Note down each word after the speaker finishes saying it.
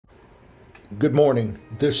Good morning.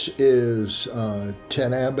 This is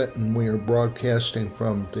Ted Abbott, and we are broadcasting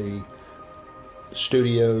from the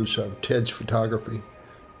studios of Ted's Photography.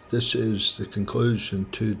 This is the conclusion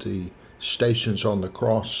to the Stations on the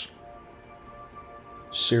Cross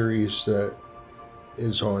series that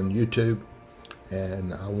is on YouTube,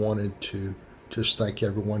 and I wanted to just thank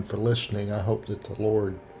everyone for listening. I hope that the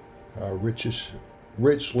Lord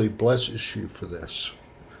richly blesses you for this,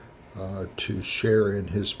 to share in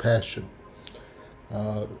His passion.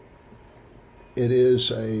 It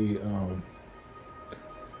is a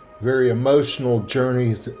very emotional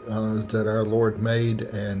journey that our Lord made,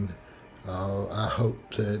 and I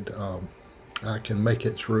hope that I can make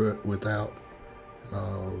it through it without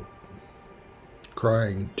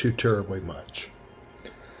crying too terribly much.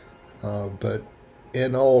 But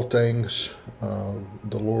in all things,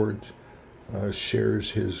 the Lord shares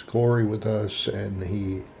His glory with us, and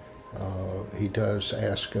He does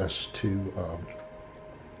ask us to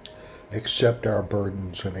accept our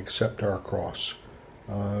burdens and accept our cross,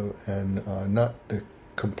 and not to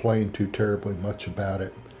complain too terribly much about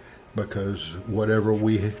it, because whatever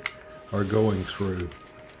we are going through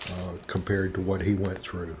compared to what He went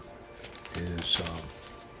through is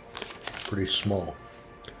pretty small.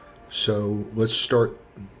 So let's start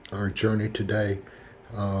our journey today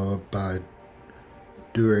by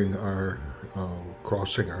doing our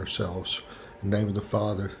crossing ourselves in the name of the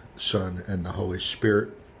Father, Son, and the Holy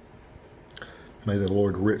Spirit. May the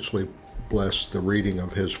Lord richly bless the reading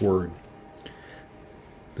of His Word.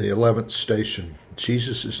 The 11th station.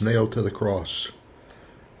 Jesus is nailed to the cross.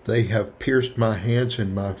 They have pierced my hands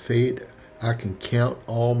and my feet. I can count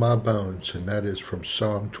all my bones. And that is from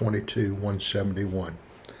Psalm 22, 171.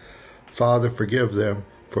 Father, forgive them,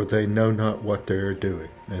 for they know not what they are doing.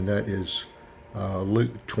 And that is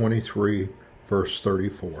Luke 23, verse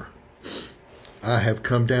 34. I have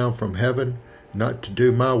come down from heaven, not to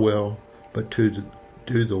do my will, but to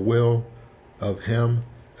do the will of Him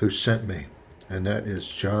who sent me. And that is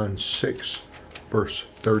John 6, verse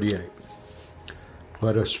 38.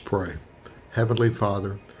 Let us pray. Heavenly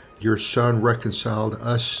Father, your Son reconciled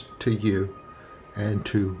us to you and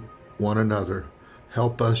to one another.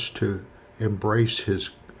 Help us to embrace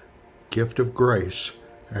His gift of grace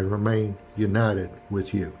and remain united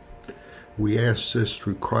with you. We ask this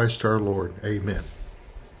through Christ our Lord. Amen.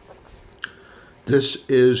 This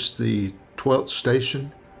is the 12th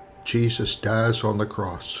station. Jesus dies on the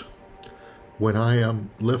cross. When I am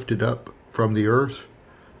lifted up from the earth,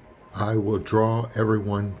 I will draw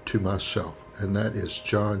everyone to myself. And that is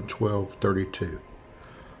John 12:32.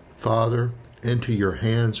 Father, into your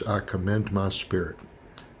hands I commend my spirit.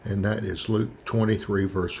 And that is Luke 23,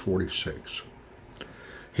 verse 46.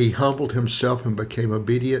 He humbled Himself and became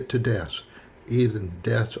obedient to death, even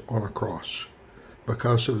death on a cross.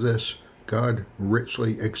 Because of this, God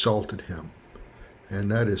richly exalted Him. And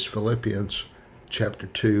that is Philippians chapter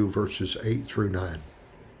 2, verses 8 through 9.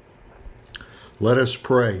 Let us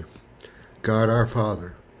pray. God our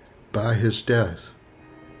Father, by His death,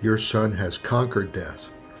 your Son has conquered death,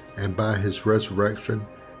 and by His resurrection,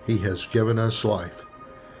 He has given us life.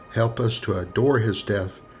 Help us to adore His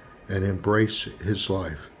death and embrace His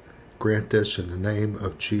life. Grant this in the name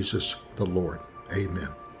of Jesus the Lord. Amen.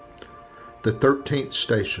 The 13th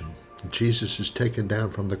station. Jesus is taken down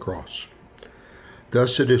from the cross.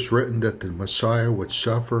 Thus it is written that the Messiah would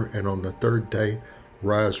suffer and on the third day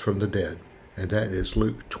rise from the dead. And that is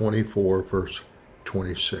Luke 24, verse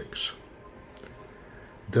 26.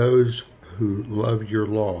 Those who love your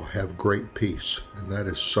law have great peace. And that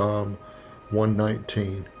is Psalm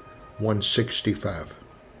 119, 165.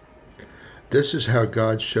 This is how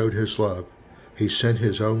God showed His love. He sent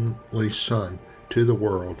His only Son to the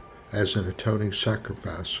world as an atoning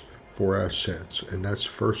sacrifice for our sins. And that's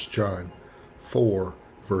 1 John 4,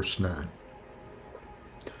 verse 9.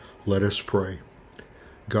 Let us pray.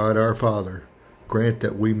 God our Father, grant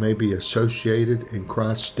that we may be associated in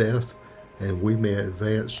Christ's death and we may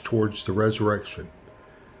advance towards the resurrection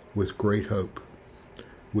with great hope.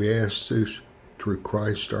 We ask this through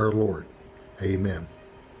Christ our Lord. Amen.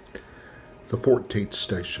 The 14th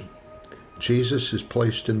station. Jesus is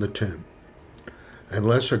placed in the tomb.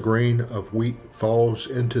 Unless a grain of wheat falls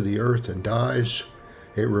into the earth and dies,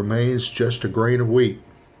 it remains just a grain of wheat.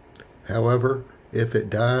 However, if it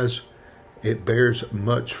dies, it bears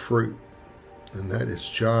much fruit. And that is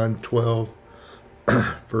John 12,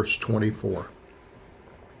 verse 24.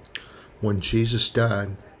 When Jesus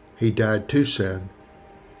died, He died to sin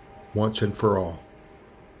once and for all.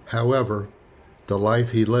 However, the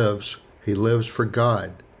life He lives for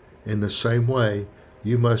God. In the same way,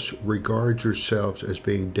 you must regard yourselves as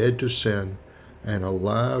being dead to sin and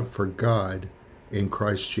alive for God in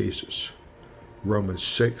Christ Jesus. Romans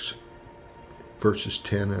 6, verses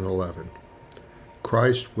 10 and 11.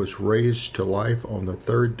 Christ was raised to life on the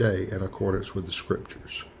third day in accordance with the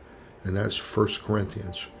Scriptures. And that's 1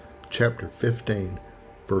 Corinthians chapter 15,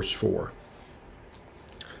 verse 4.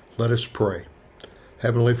 Let us pray.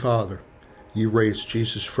 Heavenly Father, you raised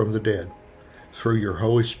Jesus from the dead. Through your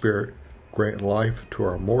Holy Spirit, grant life to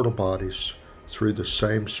our mortal bodies through the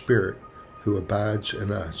same Spirit who abides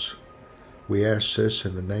in us. We ask this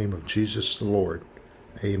in the name of Jesus the Lord.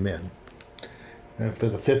 Amen. And for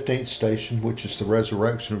the 15th station, which is the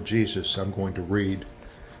resurrection of Jesus, I'm going to read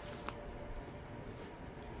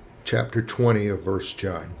chapter 20 of verse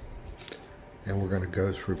John. And we're going to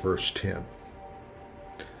go through verse 10.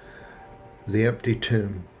 The empty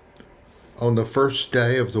tomb. On the first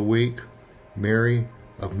day of the week, Mary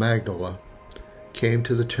of Magdala came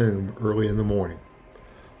to the tomb early in the morning,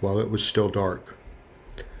 while it was still dark,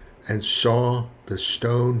 and saw the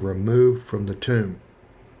stone removed from the tomb.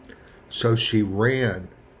 So she ran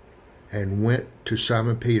and went to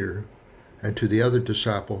Simon Peter and to the other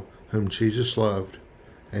disciple whom Jesus loved,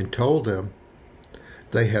 and told them,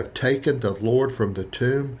 "They have taken the Lord from the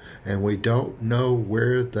tomb, and we don't know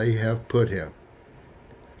where they have put him."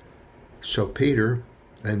 So Peter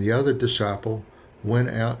and the other disciple went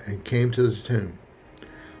out and came to the tomb.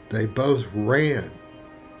 They both ran,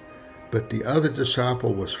 but the other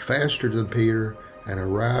disciple was faster than Peter and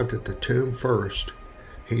arrived at the tomb first.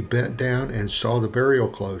 He bent down and saw the burial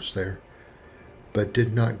clothes there, but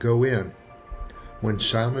did not go in. When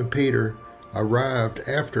Simon Peter arrived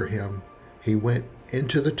after him, he went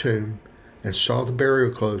into the tomb and saw the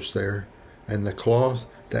burial clothes there, and the cloth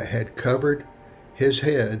that had covered his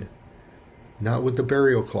head, not with the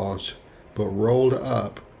burial cloths, but rolled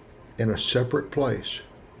up in a separate place.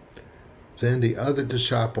 Then the other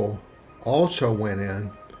disciple also went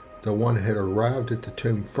in, the one who had arrived at the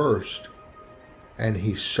tomb first, and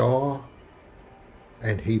he saw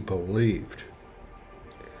and he believed.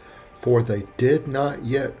 For they did not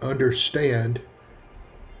yet understand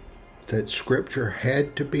that Scripture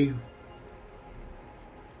had to be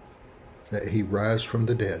that he rise from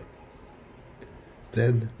the dead.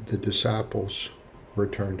 Then the disciples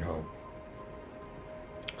returned home.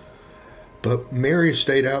 But Mary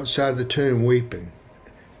stayed outside the tomb weeping.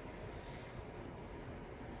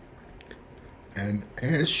 And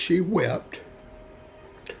as she wept,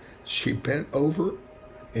 she bent over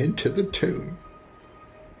into the tomb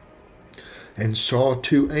and saw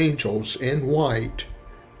two angels in white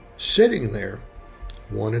sitting there,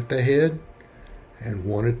 one at the head and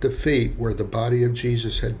one at the feet where the body of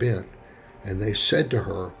Jesus had been. And they said to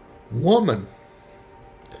her, "Woman,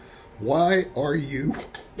 why are you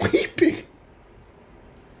weeping?"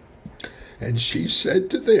 And she said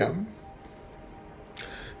to them,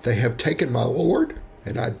 "They have taken my Lord,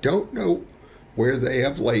 and I don't know where they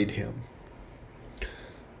have laid him."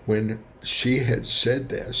 When she had said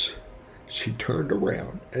this, she turned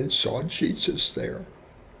around and saw Jesus there,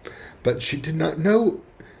 but she did not know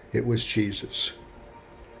it was Jesus.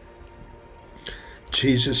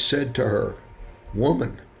 Jesus said to her,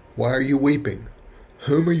 "Woman, why are you weeping?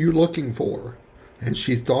 Whom are you looking for?" And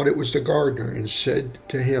she thought it was the gardener, and said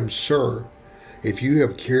to him, "Sir, if you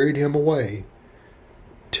have carried him away,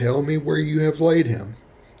 tell me where you have laid him,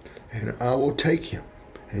 and I will take him."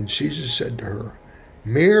 And Jesus said to her,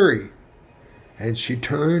 "Mary." And she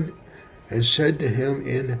turned and said to him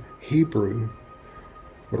in Hebrew,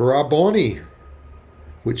 "Rabboni,"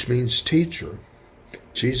 which means teacher.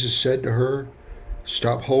 Jesus said to her,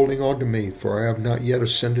 "Stop holding on to me, for I have not yet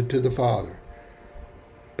ascended to the Father.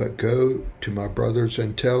 But go to my brothers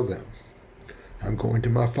and tell them, I'm going to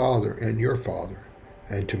my Father and your Father,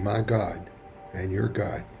 and to my God and your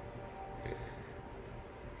God."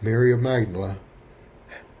 Mary of Magdala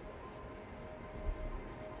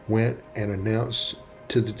went and announced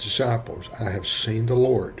to the disciples, "I have seen the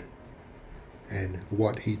Lord," and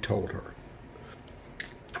what he told her.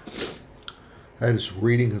 That is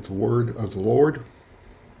reading of the word of the Lord.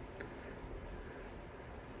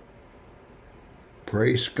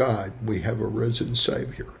 Praise God, we have a risen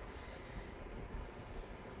Savior.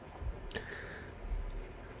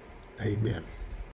 Amen.